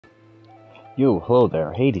Yo, hello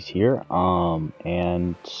there, Hades here,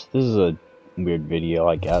 and this is a weird video,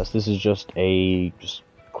 I guess. This is just a,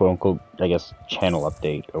 quote-unquote, I guess, channel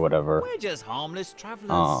update or whatever. We're just harmless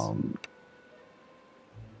travelers. Um,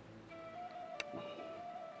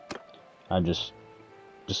 I'm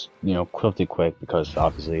quick because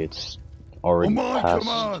obviously it's already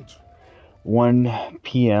past 1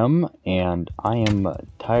 p.m. and I am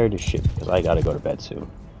tired as shit because I gotta go to bed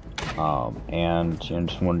soon. And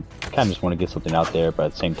just want to get something out there, but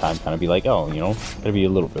at the same time kind of be like, oh, gotta be a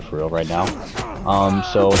little bit for real right now.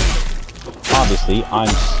 So obviously I'm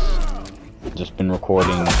just been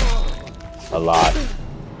recording a lot,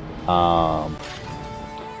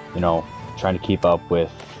 trying to keep up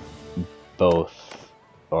with both,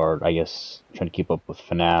 or I guess trying to keep up with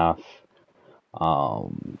FNAF,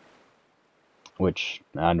 which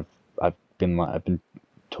I've been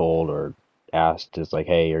told or asked is like,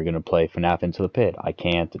 hey, you're gonna play FNAF Into the Pit. I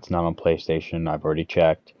can't. It's not on PlayStation. I've already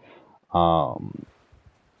checked. But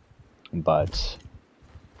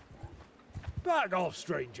back off,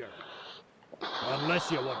 stranger.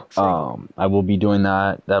 Unless you want trouble. I will be doing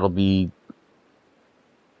that. That'll be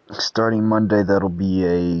starting Monday. That'll be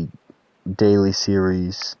a daily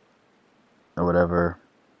series or whatever.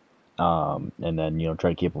 And then try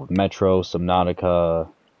to keep up with Metro, Subnautica,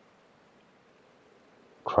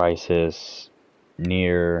 Crisis,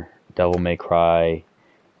 Nier, Devil May Cry.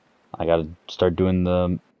 I gotta start doing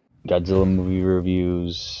the Godzilla movie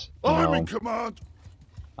reviews. I'm in command.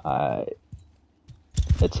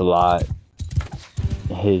 It's a lot.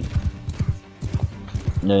 Hey,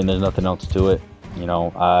 there's nothing else to it.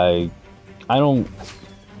 I don't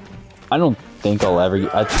think I'll ever.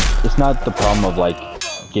 It's not the problem of like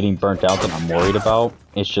getting burnt out that I'm worried about.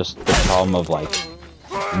 It's just the problem of like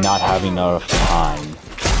not having enough time,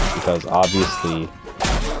 because obviously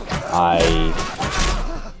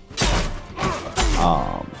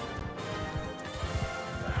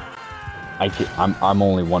I'm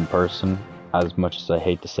only one person, as much as I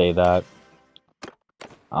hate to say that.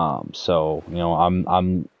 So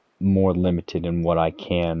I'm more limited in what I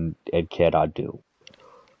can and cannot do.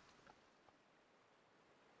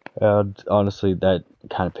 And honestly, that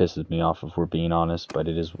kind of pisses me off if we're being honest, but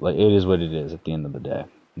it is what it is at the end of the day.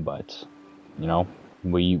 But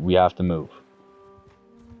we have to move.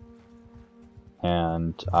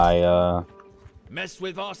 And Mess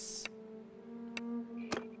with us.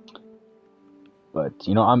 But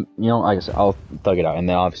like I said, I'll thug it out, and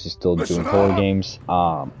then obviously still doing horror games.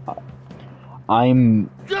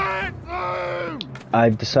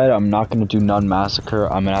 I've decided I'm not gonna do Nun Massacre.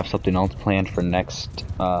 I'm gonna have something else planned for next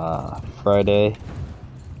Friday,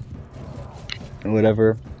 or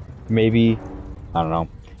whatever. Maybe, I don't know.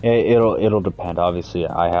 It'll depend. Obviously,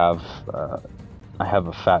 I have a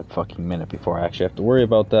fat fucking minute before I actually have to worry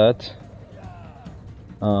about that.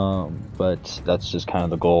 But that's just kind of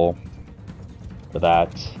the goal for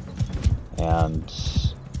that. And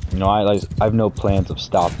I have no plans of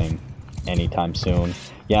stopping anytime soon.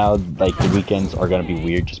 Yeah, like the weekends are gonna be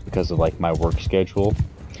weird just because of like my work schedule.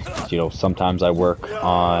 So, sometimes I work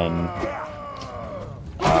on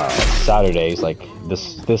Saturdays. Like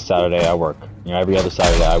this Saturday I work. Every other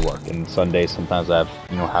Saturday I work, and Sundays sometimes I have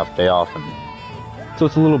half day off, and so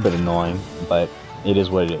it's a little bit annoying, but it is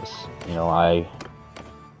what it is.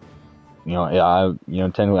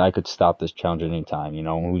 Technically I could stop this challenge at any time.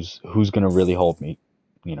 Who's gonna really hold me?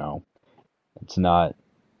 It's not.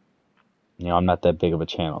 I'm not that big of a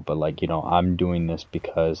channel, but like, I'm doing this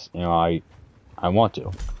because, I want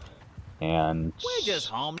to. And We're just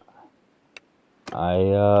harmless.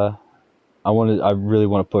 I really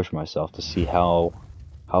want to push myself to see how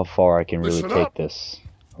far I can really take this,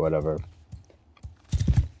 or whatever.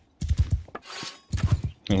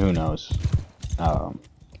 I mean, who knows?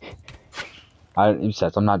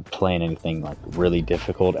 Besides, I'm not playing anything like really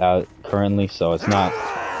difficult out currently, so it's not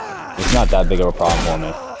that big of a problem for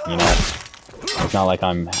me, It's not like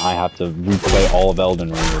I have to replay all of Elden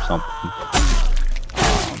Ring or something.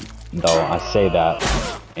 Though I say that,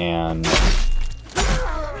 and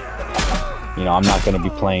I'm not gonna be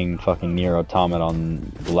playing fucking Nier Automata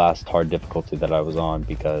on the last hard difficulty that I was on,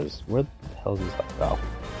 because where the hell does that go?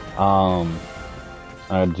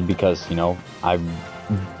 Because I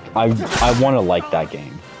want to like that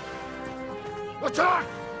game.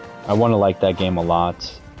 I want to like that game a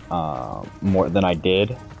lot more than I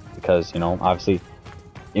did, because obviously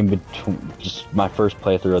in between just my first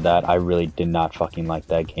playthrough of that, I really did not fucking like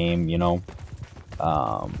that game, and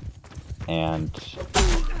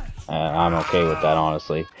I'm okay with that,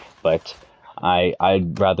 honestly, but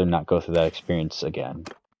I'd rather not go through that experience again,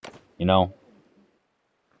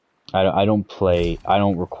 I don't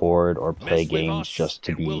record or play Mess with games us, just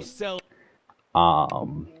to and we'll be, sell.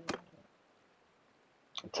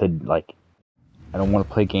 to, like, I don't want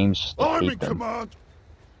to play games just to I'm in hate them. command.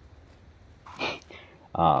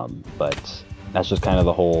 But that's just kind of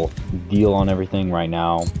the whole deal on everything right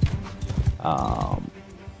now.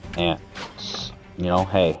 And, you know,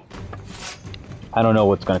 hey, I don't know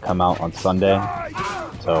what's going to come out on Sunday,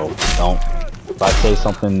 so if I say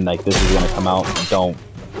something like this is going to come out,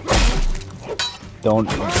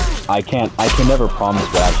 I can never promise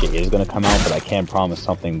what actually is going to come out, but I can promise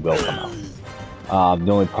something will come out.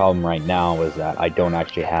 The only problem right now is that I don't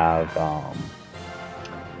actually have,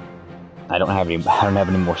 I don't have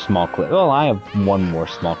any more small clips. Well, I have one more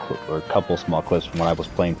small clip, or a couple small clips from when I was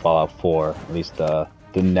playing Fallout 4, at least the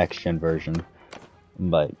next gen version,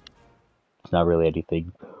 but it's not really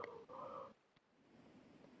anything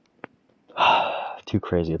too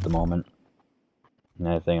crazy at the moment.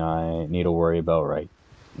 Anything I need to worry about right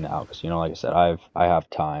now, because, you know, like I said, I have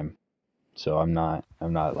time, so I'm not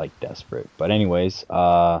like desperate. But anyways,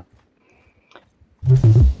 what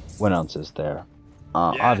else is there?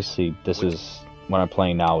 Obviously, this is what I'm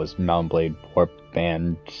playing now is Mount & Blade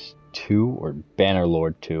Warband 2 or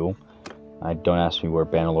Bannerlord 2. Don't ask me where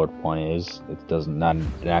Bannerlord 1 is. It not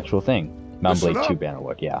an actual thing. Mount & Blade 2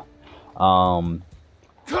 Bannerlord, yeah.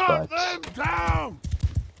 Cut them down.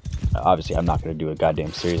 Obviously, I'm not going to do a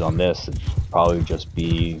goddamn series on this. It'll probably just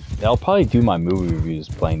be... I'll probably do my movie reviews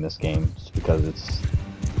playing this game, just because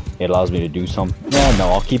it allows me to do some... Yeah, no,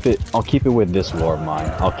 I'll keep it with this war of mine.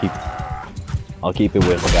 I'll keep it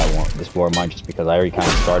with that one, this war of mine, just because I already kind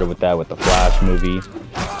of started with that with the Flash movie.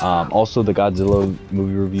 Also, the Godzilla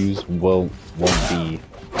movie reviews won't be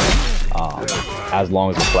as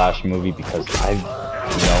long as the Flash movie, because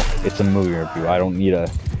it's a movie review. I don't need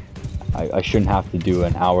I shouldn't have to do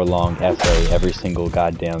an hour-long essay every single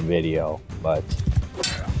goddamn video, but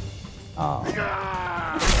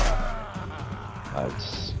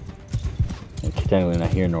it's technically not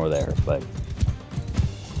here nor there, but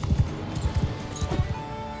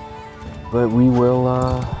we will,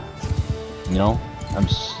 I'm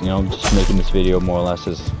just making this video more or less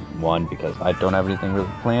as one, because I don't have anything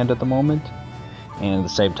really planned at the moment, and at the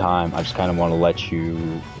same time, I just kind of want to let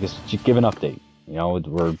you just give an update. You know,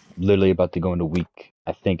 we're literally about to go into week,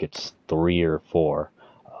 I think it's 3 or 4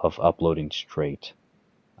 of uploading straight.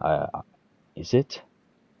 Is it?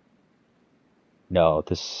 No,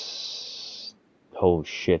 oh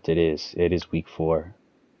shit, it is. It is week 4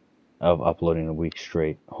 of uploading a week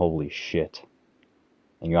straight. Holy shit.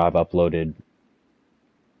 And I've uploaded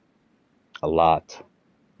a lot.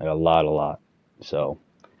 Like a lot. So,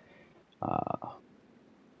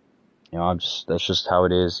 that's just how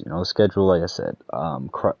it is. The schedule, like I said,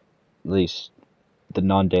 at least the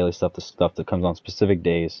non-daily stuff, the stuff that comes on specific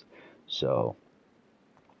days. So,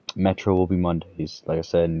 Metro will be Mondays. Like I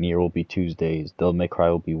said, Nier will be Tuesdays. Devil May Cry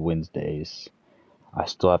will be Wednesdays. I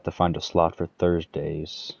still have to find a slot for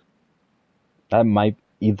Thursdays. That might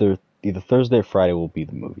either Thursday or Friday will be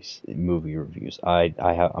the movie reviews.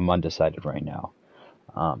 I'm undecided right now.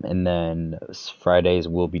 And then Fridays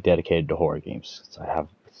will be dedicated to horror games. So I have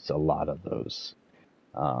a lot of those.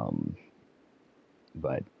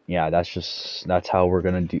 But yeah, that's how we're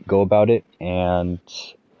gonna go about it, and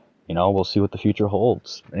we'll see what the future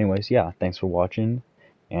holds. Anyways, yeah, thanks for watching,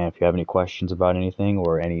 and if you have any questions about anything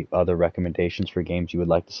or any other recommendations for games you would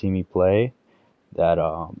like to see me play that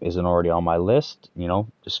isn't already on my list,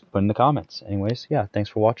 just put in the comments. Anyways, yeah, thanks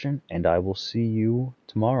for watching, and I will see you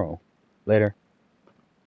tomorrow. Later.